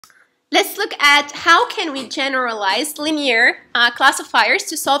let's look at how can we generalize linear classifiers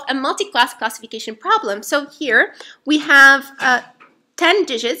to solve a multi-class classification problem. So here we have 10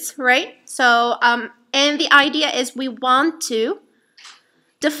 digits, right? So, and the idea is we want to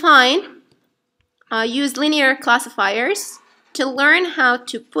define, use linear classifiers to learn how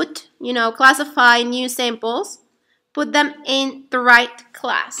to put, classify new samples, put them in the right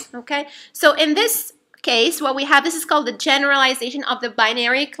class, okay? So in this case, what we have, this is called the generalization of the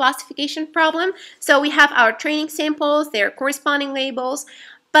binary classification problem. So we have our training samples, their corresponding labels,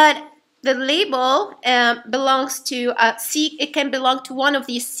 but the label belongs to C, it can belong to one of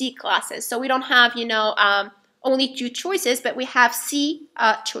these C classes. So we don't have, only 2 choices, but we have C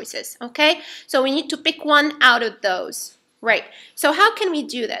choices, okay? So we need to pick one out of those, right? So how can we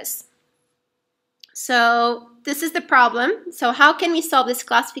do this? So this is the problem. So how can we solve this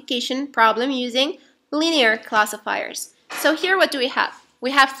classification problem using linear classifiers? So here what do we have? We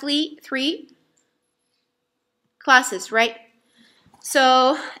have three classes, right?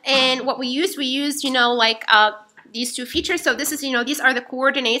 So, and what we use, these 2 features. So this is, these are the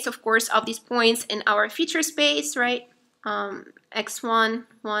coordinates, of course, of these points in our feature space, right? X1,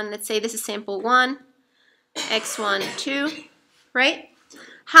 1, let's say this is sample 1, X1, 2, right?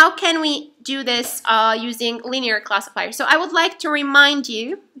 How can we do this using linear classifiers? So I would like to remind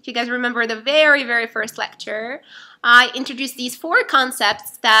you, if you guys remember the very, very first lecture, I introduced these 4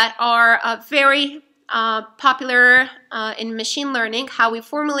 concepts that are very popular in machine learning, how we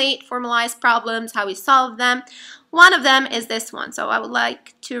formalize problems, how we solve them. One of them is this one. So I would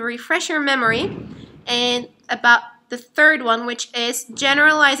like to refresh your memory and about the third one, which is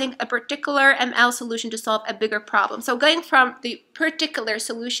generalizing a particular ML solution to solve a bigger problem. So going from the particular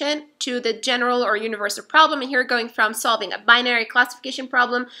solution to the general or universal problem, and here going from solving a binary classification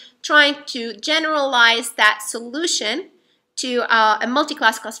problem, trying to generalize that solution to a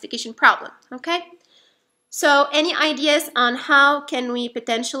multi-class classification problem, okay? So any ideas on how can we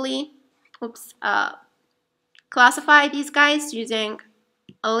potentially classify these guys using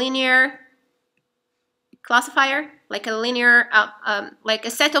a linear classifier, like a linear, like a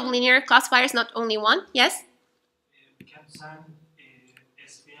set of linear classifiers, not only one? Yes? We can send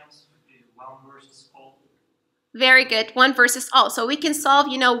SVMs 1 versus all. Very good, 1 versus all. So we can solve,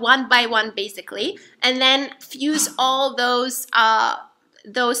 one by one basically, and then fuse all those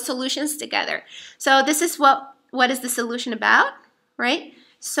solutions together. So this is what is the solution about, right?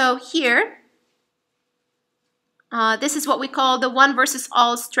 So here, this is what we call the 1 versus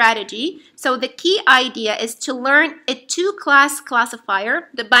all strategy. So the key idea is to learn a 2-class classifier,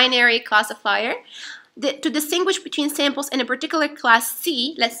 the binary classifier, to distinguish between samples in a particular class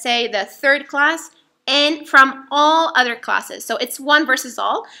C, let's say the 3rd class, and from all other classes. So it's 1 versus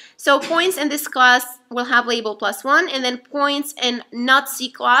all. So points in this class will have label +1, and then points in not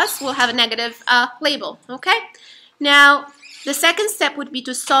C class will have a negative label, okay? Now, the second step would be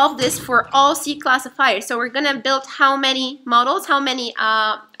to solve this for all C classifiers. So we're going to build how many models, how many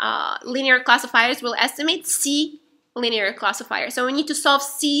linear classifiers we'll estimate? C linear classifiers. So we need to solve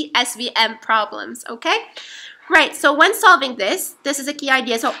C SVM problems, okay? Right, so when solving this is a key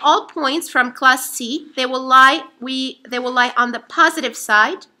idea. So all points from class C, they will lie on the positive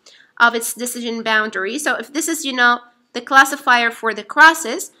side of its decision boundary. So if this is, the classifier for the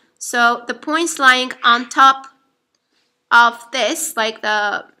crosses, so the points lying on top of this,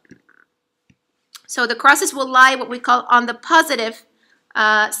 so the crosses will lie what we call on the positive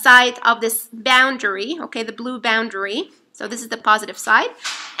side of this boundary, okay, the blue boundary. So this is the positive side,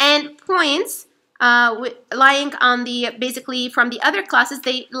 and points lying on the, basically from the other classes,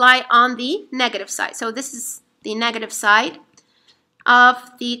 they lie on the negative side. So this is the negative side of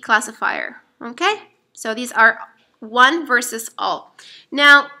the classifier, okay? So these are 1 versus all.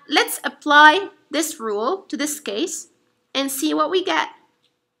 Now let's apply this rule to this case and see what we get.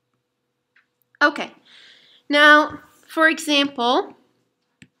 Okay, now for example,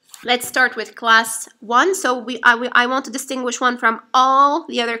 let's start with class 1. So I want to distinguish 1 from all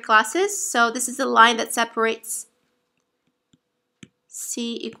the other classes. So this is a line that separates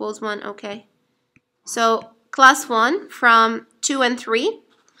C equals 1, okay. So class 1 from 2 and 3.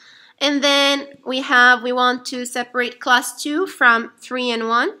 And then we want to separate class 2 from 3 and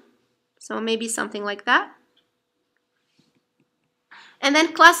 1. So maybe something like that. And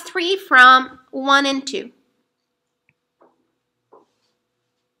then class 3 from 1 and 2.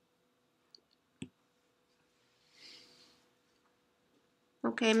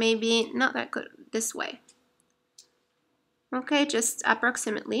 Okay, maybe not that good this way. Okay, just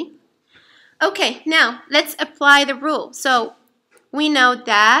approximately. Okay, now let's apply the rule. So we know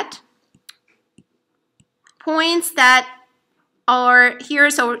that points that are here.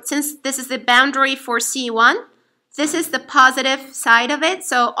 So since this is the boundary for C1, this is the positive side of it.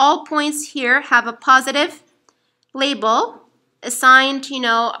 So all points here have a positive label assigned,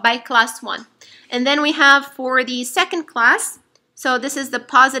 by class 1. And then we have for the second class, so this is the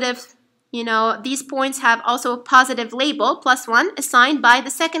positive, these points have also a positive label, +1, assigned by the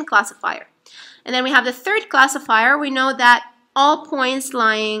second classifier. And then we have the third classifier. We know that all points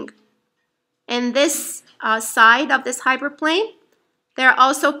lying in this side of this hyperplane, they're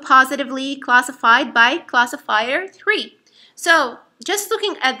also positively classified by classifier 3. So just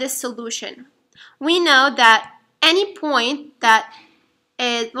looking at this solution, we know that any point that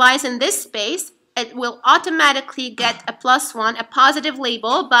it lies in this space, it will automatically get a +1, a positive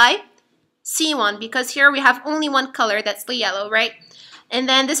label by C1, because here we have only one color, that's the yellow, right? And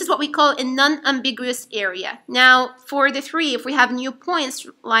then this is what we call a non-ambiguous area. Now, for the 3, if we have new points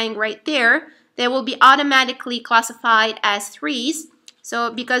lying right there, they will be automatically classified as 3s.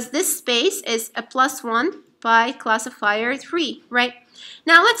 So because this space is a +1 by classifier 3, right?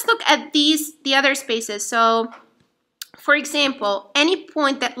 Now let's look at the other spaces. So for example, any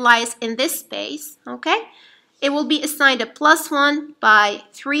point that lies in this space, okay, it will be assigned a +1 by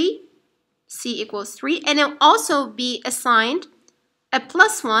 3, C equals 3, and it will also be assigned a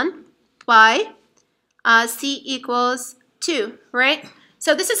 +1 by C equals 2, right?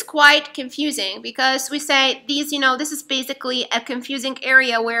 So this is quite confusing because we say these, this is basically a confusing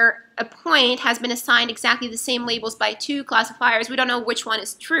area where a point has been assigned exactly the same labels by 2 classifiers. We don't know which one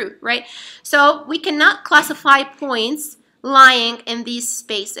is true, right? So we cannot classify points lying in these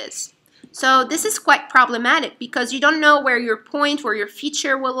spaces. So this is quite problematic because you don't know where your point, where your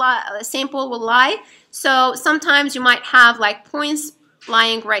feature will lie, sample will lie. So sometimes you might have like points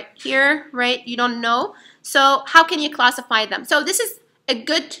lying right here, right? You don't know. So how can you classify them? So this is a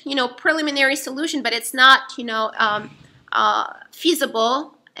good, preliminary solution, but it's not,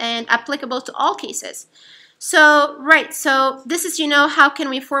 feasible and applicable to all cases. So, right, so this is, how can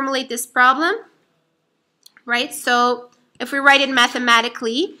we formulate this problem, right? So if we write it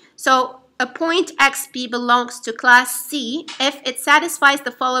mathematically, so a point xp belongs to class C if it satisfies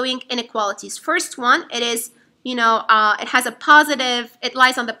the following inequalities. First one, it is, it has a positive, it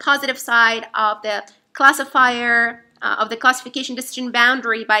lies on the positive side of the classifier, of the classification decision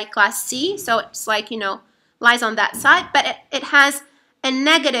boundary by class C. So it's like, lies on that side, but it has a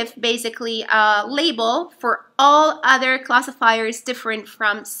negative, basically, label for all other classifiers different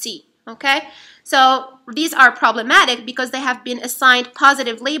from C, okay? So these are problematic because they have been assigned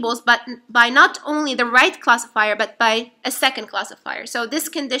positive labels, but by not only the right classifier, but by a second classifier. So this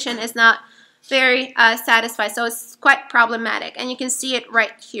condition is not very satisfied, so it's quite problematic, and you can see it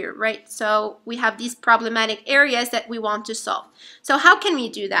right here, right? So we have these problematic areas that we want to solve. So how can we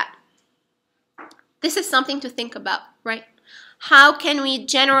do that? This is something to think about, right? How can we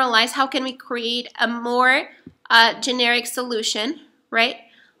generalize, how can we create a more generic solution, right?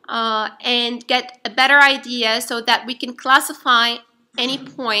 And get a better idea so that we can classify any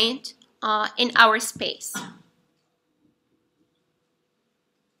point in our space.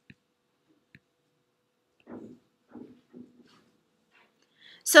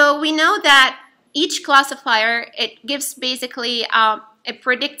 So we know that each classifier, it gives basically, it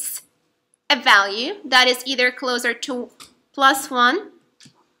predicts a value that is either closer to +1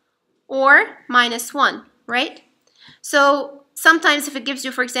 or -1, right? So sometimes if it gives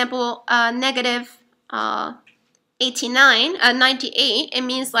you, for example, negative 98, it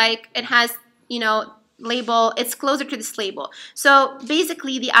means like it has, label, it's closer to this label. So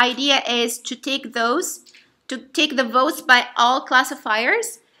basically the idea is to take the votes by all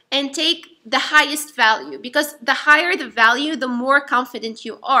classifiers and take the highest value, because the higher the value, the more confident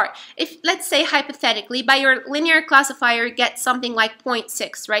you are. If, let's say hypothetically, by your linear classifier you get something like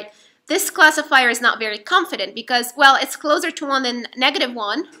 0.6, right? This classifier is not very confident because, well, it's closer to 1 than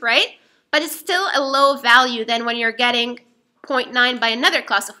 -1, right? But it's still a low value than when you're getting 0.9 by another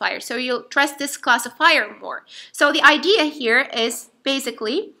classifier. So you'll trust this classifier more. So the idea here is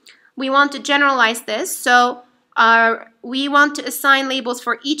basically we want to generalize this. So we want to assign labels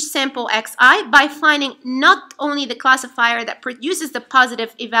for each sample xi by finding not only the classifier that produces the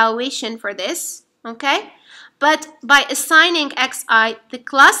positive evaluation for this, okay, but by assigning xi the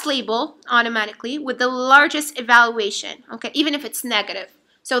class label automatically with the largest evaluation, okay, even if it's negative.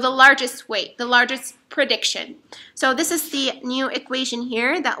 So the largest weight, the largest prediction. So this is the new equation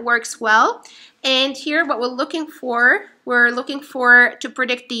here that works well. And here what we're looking for to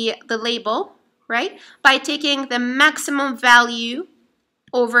predict the label, right? By taking the maximum value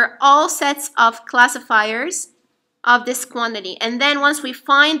over all sets of classifiers of this quantity. And then once we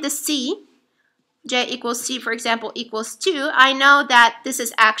find the C, j equals c, for example, equals 2, I know that this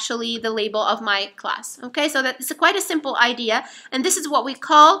is actually the label of my class. Okay, so that's quite a simple idea, and this is what we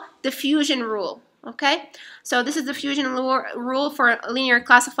call the fusion rule. Okay, so this is the fusion rule for linear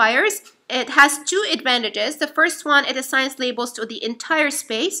classifiers. It has two advantages. The first one, it assigns labels to the entire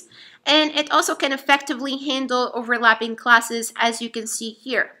space, and it also can effectively handle overlapping classes, as you can see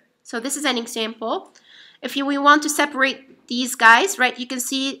here. So this is an example. If we want to separate these guys, right, you can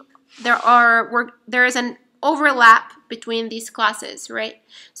see there is an overlap between these classes, right?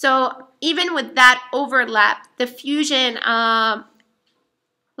 So even with that overlap, the fusion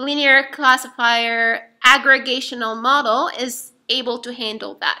linear classifier aggregational model is able to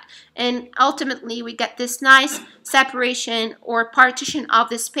handle that. And ultimately, we get this nice separation or partition of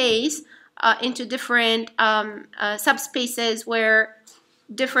the space into different subspaces where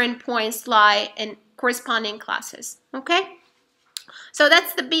different points lie in corresponding classes. Okay? So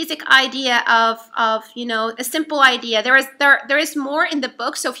that's the basic idea of a simple idea. There is more in the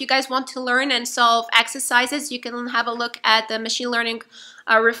book. So if you guys want to learn and solve exercises, you can have a look at the machine learning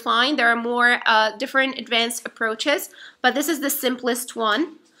refined. There are more different advanced approaches, but this is the simplest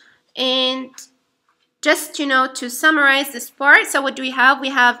one. And just to summarize this part, so what do we have? We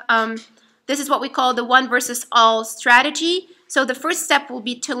have this is what we call the one versus all strategy. So the first step will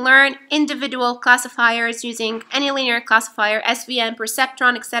be to learn individual classifiers using any linear classifier, SVM,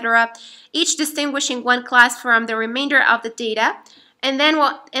 perceptron, etc., each distinguishing one class from the remainder of the data. And then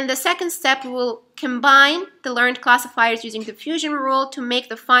in the second step, we will combine the learned classifiers using the fusion rule to make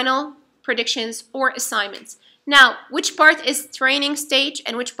the final predictions or assignments. Now, which part is training stage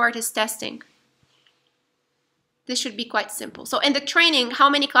and which part is testing? This should be quite simple. So in the training, how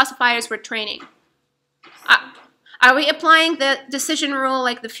many classifiers we're training? Are we applying the decision rule,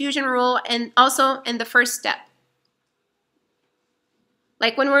 like the fusion rule, and also in the first step?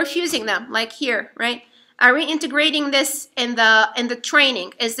 Like when we're fusing them, like here, right? Are we integrating this in the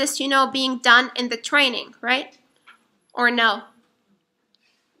training? Is this, being done in the training, right? Or no?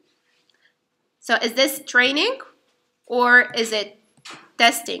 So is this training, or is it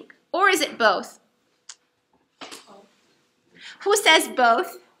testing, or is it both? Who says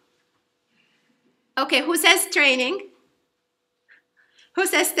both? Okay, who says training? Who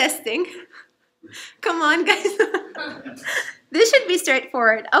says testing? Come on, guys. This should be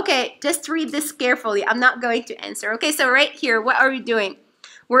straightforward. Okay, just read this carefully. I'm not going to answer. Okay, so right here, what are we doing?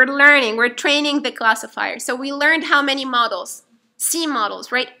 We're learning. We're training the classifier. So we learned how many models? C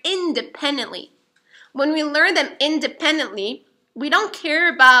models, right? Independently. When we learn them independently, we don't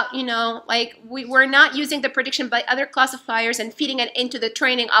care about, we're not using the prediction by other classifiers and feeding it into the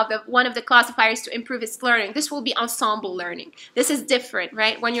training of one of the classifiers to improve its learning. This will be ensemble learning. This is different,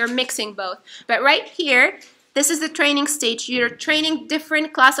 right, when you're mixing both. But right here, this is the training stage. You're training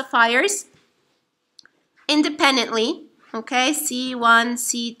different classifiers independently, okay, C1,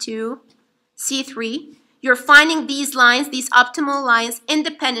 C2, C3. You're finding these lines, these optimal lines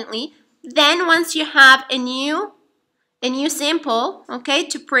independently. Then once you have a new sample, okay,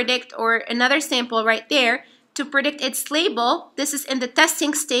 to predict, or another sample right there, to predict its label, this is in the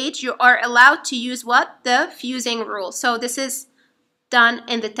testing stage. You are allowed to use what? The fusing rule. So this is done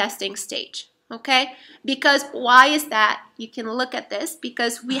in the testing stage, okay? Because why is that? You can look at this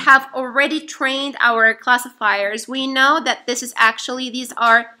because we have already trained our classifiers. We know that this is actually, these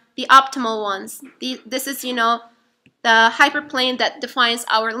are the optimal ones. This is, the hyperplane that defines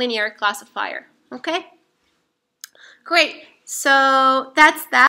our linear classifier, okay? Great, so that's that.